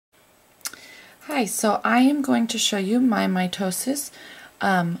Hi, so I am going to show you my Mitosis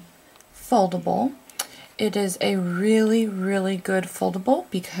Foldable. It is a really, really good foldable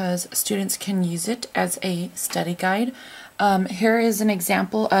because students can use it as a study guide. Here is an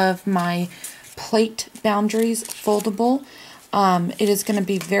example of my plate boundaries foldable. It is going to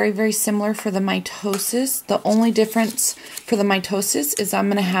be very, very similar for the Mitosis. The only difference for the Mitosis is I'm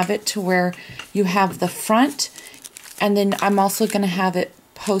going to have it to where you have the front, and then I'm also going to have it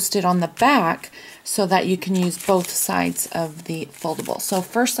posted on the back so that you can use both sides of the foldable. So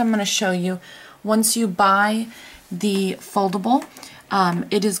first I'm going to show you, once you buy the foldable,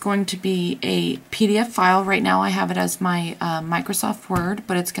 it is going to be a PDF file. Right now I have it as my Microsoft Word,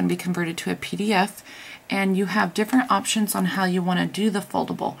 but it's going to be converted to a PDF, and you have different options on how you want to do the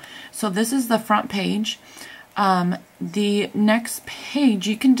foldable. So this is the front page. The next page,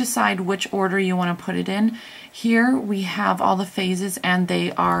 you can decide which order you want to put it in. Here we have all the phases and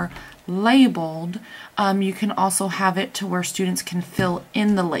they are labeled. You can also have it to where students can fill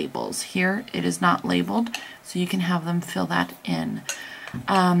in the labels. Here it is not labeled, so you can have them fill that in.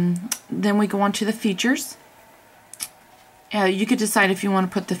 Then we go on to the features. You could decide if you want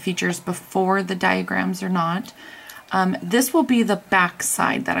to put the features before the diagrams or not. This will be the back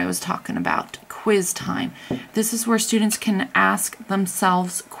side that I was talking about, quiz time. This is where students can ask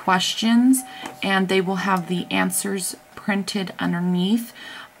themselves questions and they will have the answers printed underneath.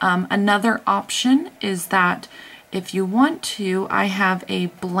 Another option is that if you want to, I have a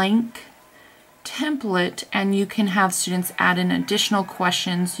blank template and you can have students add in additional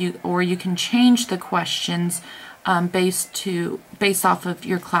questions, or you can change the questions based off of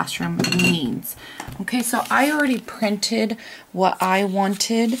your classroom needs. Okay, so I already printed what I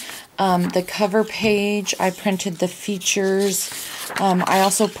wanted. The cover page, I printed the features. I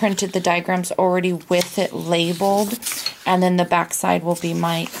also printed the diagrams already with it labeled, and then the back side will be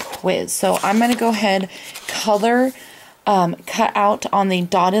my quiz. So I'm going to go ahead, color, cut out on the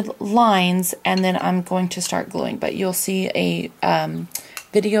dotted lines, and then I'm going to start gluing. But you'll see a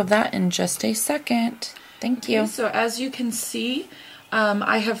video of that in just a second. Thank you. Okay, so as you can see,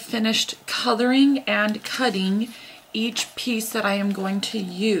 I have finished coloring and cutting each piece that I am going to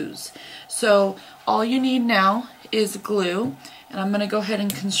use. So all you need now is glue, and I'm going to go ahead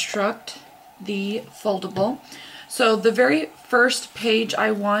and construct the foldable. So the very first page I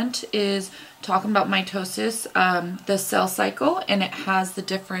want is talking about mitosis, the cell cycle, and it has the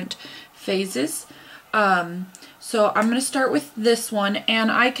different phases. So I'm going to start with this one, and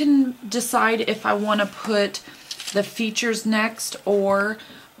I can decide if I want to put the features next or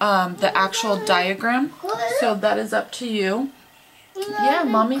the actual diagram. So that is up to you. Yeah,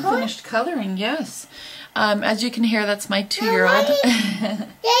 Mommy finished coloring, yes. As you can hear, that's my 2-year-old.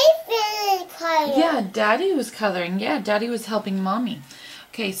 Yeah, Daddy was coloring. Yeah, Daddy was helping Mommy.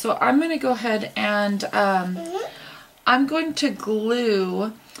 Okay, so I'm going to go ahead and I'm going to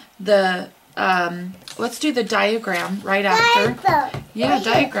glue the let's do the diagram right after. Yeah,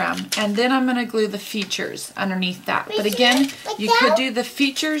 diagram. And then I'm going to glue the features underneath that. But again, you could do the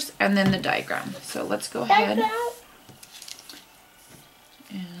features and then the diagram. So let's go ahead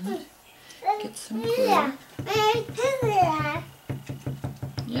and get some glue.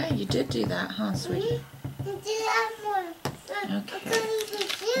 Yeah, you did do that, huh, sweetie? Okay.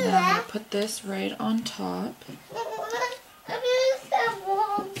 Now I'm going to put this right on top.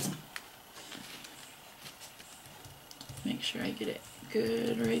 Make sure I get it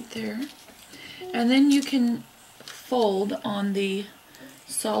good right there. And then you can fold on the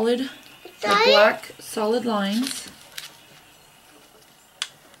black solid lines.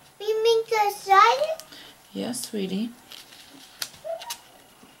 You mean the side? Yes, sweetie.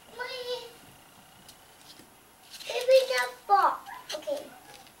 Baby not fall. Okay.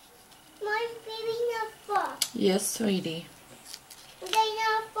 My baby not fall. Yes, sweetie. They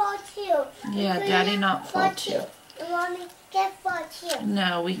not fall too. Yeah, Daddy not fall too. Mommy can't fall too.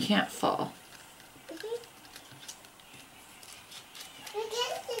 No, we can't fall. We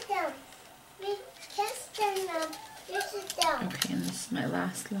can't sit down. We can't stand up. You sit down. Okay, and this is my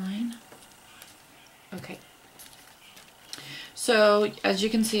last line. Okay. So, as you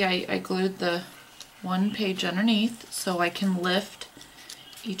can see, I glued the one page underneath so I can lift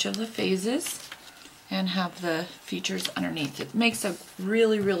each of the phases and have the features underneath. It makes a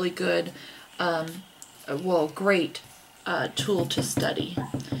really, really good, great tool to study.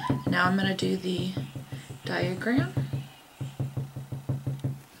 Now I'm going to do the diagram.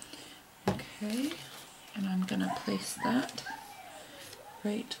 Okay, and I'm going to place that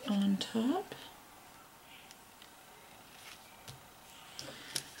right on top.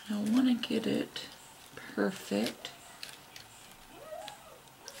 I want to get it perfect.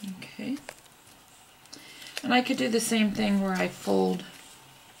 Okay. And I could do the same thing where I fold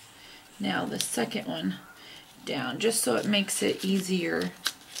now the second one down, just so it makes it easier.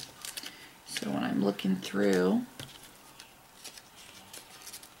 So when I'm looking through,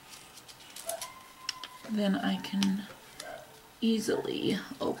 then I can easily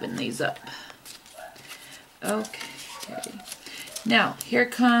open these up. Okay, now here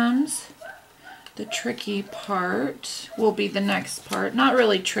comes the tricky part, will be the next part. Not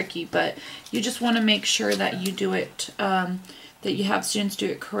really tricky, but you just want to make sure that you do it, that you have students do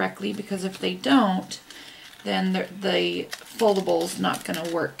it correctly, because if they don't, then the foldable is not going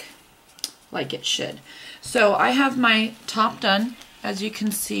to work like it should. So I have my top done, as you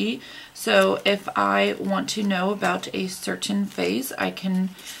can see. So if I want to know about a certain phase, I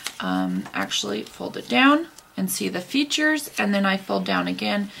can actually fold it down and see the features, and then I fold down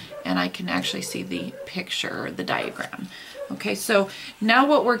again and I can actually see the picture or the diagram. Okay, so now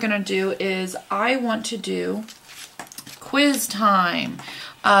what we're going to do is I want to do quiz time.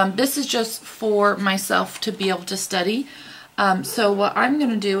 This is just for myself to be able to study. So what I'm going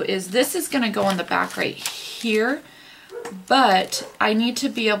to do is, this is going to go on the back right here, but I need to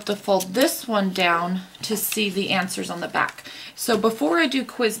be able to fold this one down to see the answers on the back. So before I do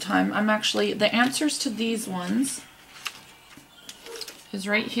quiz time, I'm actually, the answers to these ones is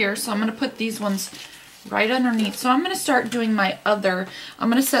right here. So I'm going to put these ones right underneath. So I'm going to start doing my other, I'm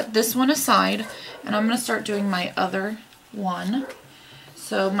going to set this one aside and I'm going to start doing my other one.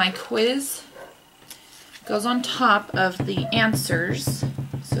 So my quiz goes on top of the answers.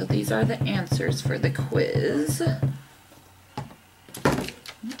 So these are the answers for the quiz. Okay,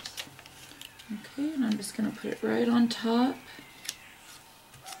 and I'm just going to put it right on top.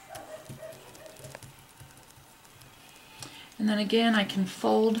 And then again, I can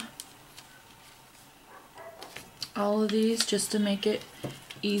fold all of these just to make it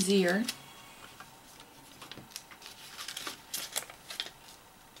easier.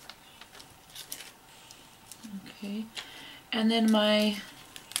 Okay, and then my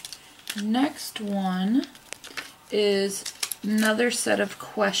next one is another set of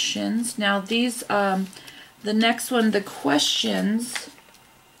questions. Now these, the next one, the questions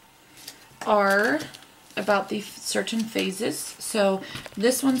are about the certain phases. So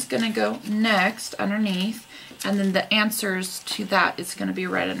this one's going to go next underneath, and then the answers to that is going to be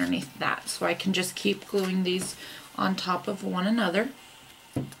right underneath that. So I can just keep gluing these on top of one another.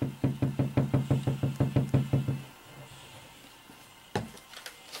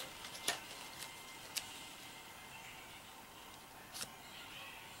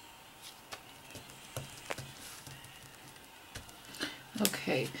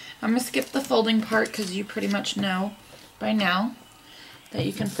 Okay, I'm going to skip the folding part because you pretty much know by now that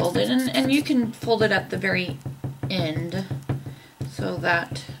you can fold it, and you can fold it at the very end, so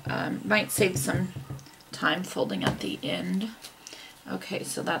that might save some time folding at the end. Okay,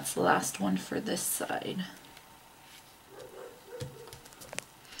 so that's the last one for this side.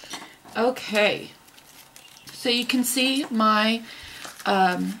 Okay, so you can see my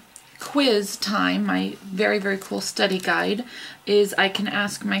quiz time, my very, very cool study guide, is I can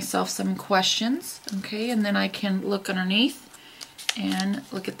ask myself some questions, okay, and then I can look underneath and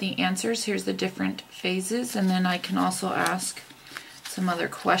look at the answers. Here's the different phases, and then I can also ask some other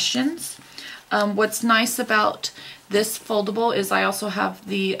questions. What's nice about this foldable is I also have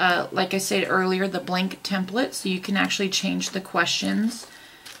the, like I said earlier, the blank template, so you can actually change the questions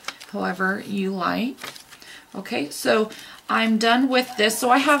however you like. Okay, so I'm done with this. So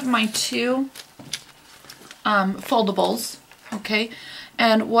I have my two foldables, okay,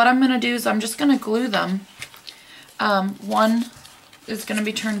 and what I'm going to do is I'm just going to glue them. One is going to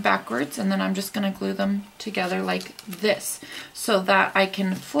be turned backwards, and then I'm just going to glue them together like this so that I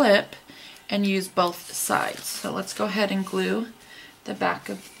can flip and use both sides. So let's go ahead and glue the back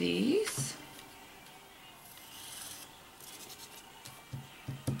of these.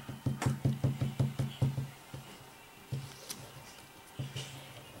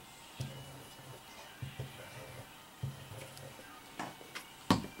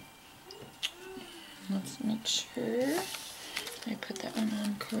 Let's make sure I put that one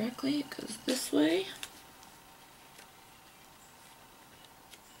on correctly. It goes this way.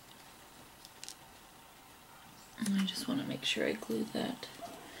 And I just want to make sure I glue that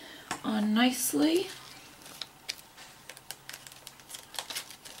on nicely.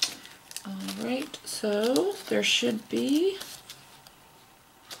 Alright, so there should be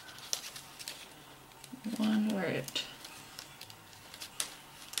one where it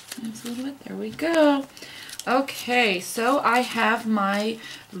moves a little bit. There we go. Okay, so I have my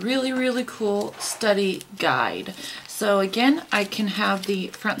really, really cool study guide. So again, I can have the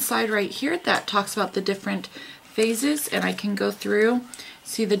front side right here that talks about the different phases, and I can go through,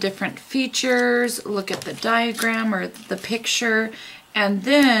 see the different features, look at the diagram or the picture, and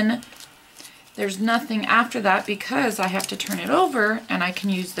then there's nothing after that because I have to turn it over and I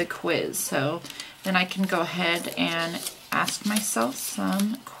can use the quiz. So then I can go ahead and ask myself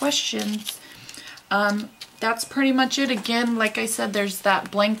some questions. That's pretty much it. Again, like I said, there's that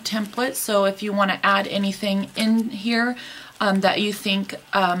blank template, so if you want to add anything in here that you think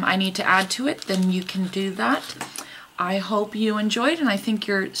I need to add to it, then you can do that. I hope you enjoyed, and I think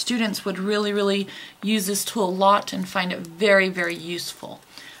your students would really use this tool a lot and find it very, very useful.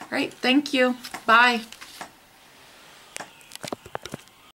 All right, thank you. Bye.